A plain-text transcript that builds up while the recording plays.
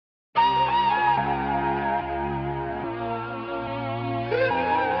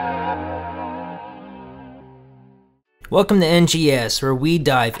Welcome to NGS, where we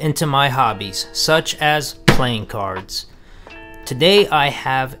dive into my hobbies, such as playing cards. Today I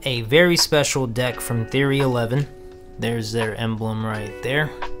have a very special deck from Theory11. There's their emblem right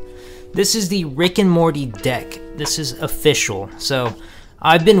there. This is the Rick and Morty deck. This is official. So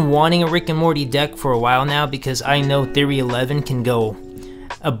I've been wanting a Rick and Morty deck for a while now because I know Theory11 can go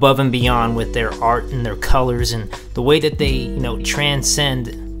above and beyond with their art and their colors and the way that they,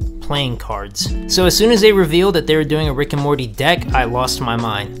 transcend playing cards. So as soon as they revealed that they were doing a Rick and Morty deck, I lost my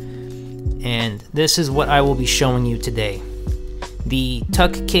mind. And this is what I will be showing you today. The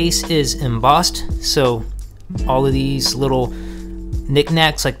tuck case is embossed, so all of these little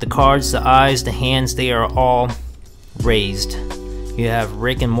knickknacks like the cards, the eyes, the hands, they are all raised. You have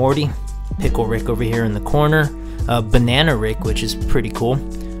Rick and Morty, Pickle Rick over here in the corner, Banana Rick, which is pretty cool.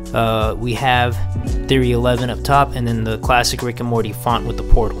 We have Theory11 up top, and then the classic Rick and Morty font with the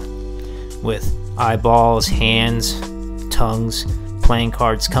portal, with eyeballs, hands, tongues, playing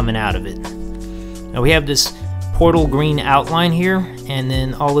cards coming out of it. Now we have this portal green outline here, and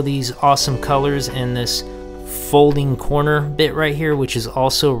then all of these awesome colors and this folding corner bit right here, which is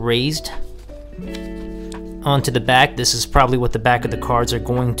also raised onto the back. This is probably what the back of the cards are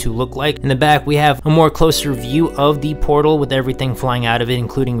going to look like. In the back we have a more closer view of the portal with everything flying out of it,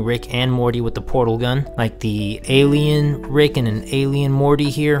 including Rick and Morty with the portal gun, like the alien Rick and an alien Morty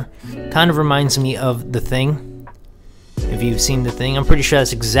here. Kind of reminds me of The Thing. If you've seen The Thing, I'm pretty sure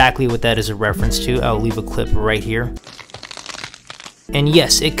that's exactly what that is a reference to. I'll leave a clip right here. And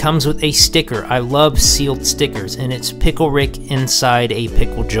yes, it comes with a sticker. I love sealed stickers, and it's Pickle Rick inside a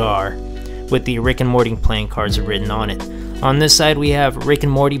pickle jar with the Rick and Morty playing cards written on it. On this side we have Rick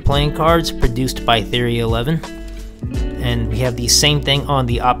and Morty playing cards produced by Theory11, and we have the same thing on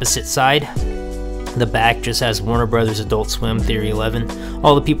the opposite side. The back just has Warner Brothers, Adult Swim, Theory11,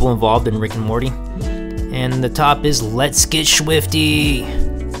 all the people involved in Rick and Morty. And the top is Let's Get Swifty.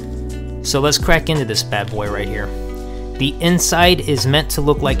 So let's crack into this bad boy right here. The inside is meant to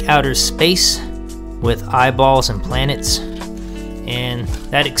look like outer space with eyeballs and planets, and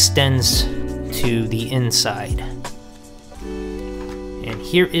that extends to the inside. And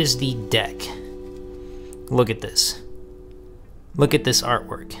here is the deck. Look at this. Look at this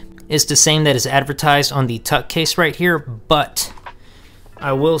artwork. It's the same that is advertised on the tuck case right here, but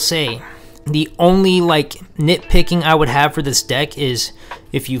I will say the only nitpicking I would have for this deck is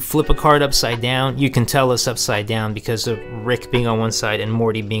if you flip a card upside down, you can tell it's upside down because of Rick being on one side and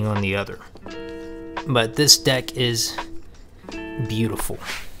Morty being on the other. But this deck is beautiful.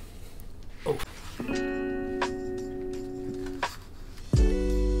 Oh.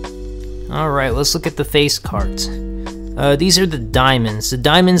 Alright, let's look at the face cards. These are the diamonds. The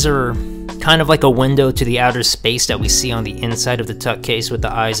diamonds are kind of like a window to the outer space that we see on the inside of the tuck case with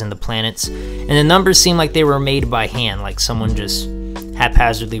the eyes and the planets. And the numbers seem like they were made by hand, like someone just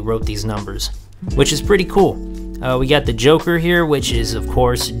haphazardly wrote these numbers, which is pretty cool. We got the Joker here, which is of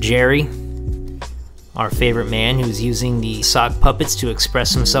course Jerry, our favorite man, who's using the sock puppets to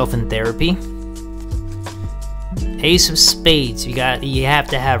express himself in therapy. Ace of Spades, you have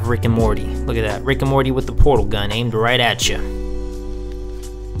to have Rick and Morty. Look at that, Rick and Morty with the portal gun aimed right at you.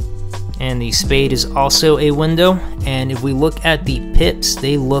 And the spade is also a window, and if we look at the pips,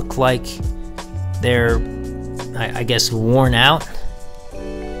 they look like they're, I guess, worn out.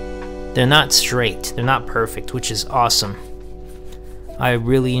 They're not straight, they're not perfect, which is awesome. I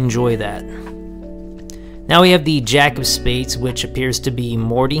really enjoy that. Now we have the Jack of Spades, which appears to be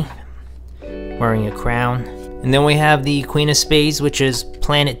Morty, wearing a crown. And then we have the Queen of Spades, which is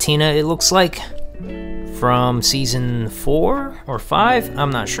Planet Tina, it looks like, from season 4 or 5? I'm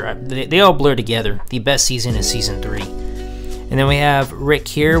not sure. They all blur together. The best season is season 3. And then we have Rick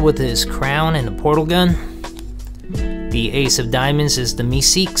here with his crown and the portal gun. The Ace of Diamonds is the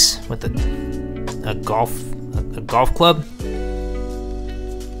Meeseeks with a golf club.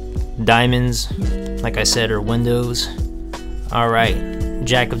 Diamonds, like I said, are windows. Alright,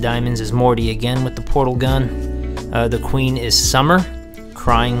 Jack of Diamonds is Morty again with the portal gun. The Queen is Summer,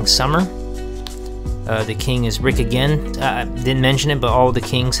 crying Summer. The King is Rick again. I didn't mention it, but all the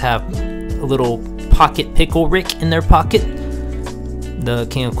Kings have a little pocket Pickle Rick in their pocket. The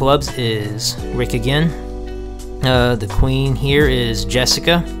King of Clubs is Rick again. The Queen here is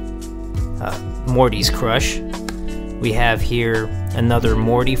Jessica, Morty's crush. We have here another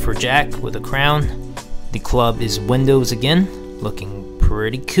Morty for Jack with a crown. The club is Windows again, looking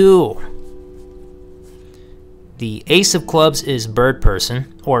pretty cool. The Ace of Clubs is Bird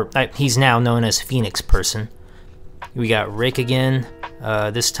Person, or he's now known as Phoenix Person. We got Rick again.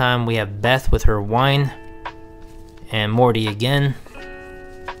 This time we have Beth with her wine. And Morty again.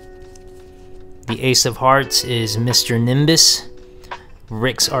 The Ace of Hearts is Mr. Nimbus,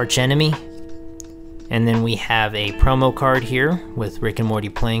 Rick's archenemy. And then we have a promo card here with Rick and Morty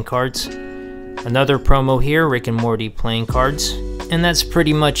playing cards. Another promo here, Rick and Morty playing cards. And that's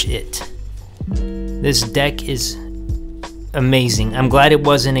pretty much it. This deck is amazing. I'm glad it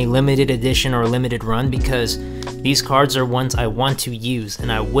wasn't a limited edition or a limited run, because these cards are ones I want to use, and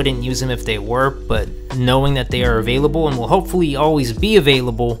I wouldn't use them if they were, but knowing that they are available and will hopefully always be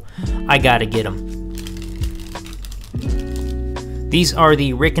available, I gotta get them. These are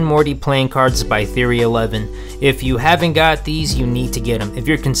the Rick and Morty playing cards by Theory11. If you haven't got these, you need to get them. If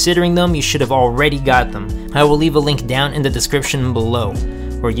you're considering them, you should have already got them. I will leave a link down in the description below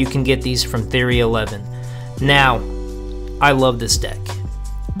where you can get these from Theory11. Now, I love this deck.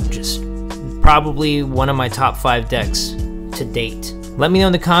 Just probably one of my top 5 decks to date. Let me know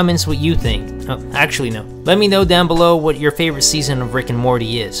in the comments what you think. Oh, actually no. Let me know down below what your favorite season of Rick and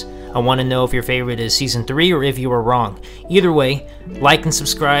Morty is. I want to know if your favorite is season 3 or if you were wrong. Either way, like and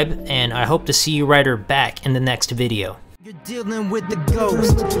subscribe, and I hope to see you right back in the next video. You're dealing with the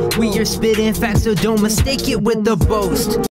ghost. We are spitting facts, so don't mistake it with the boast.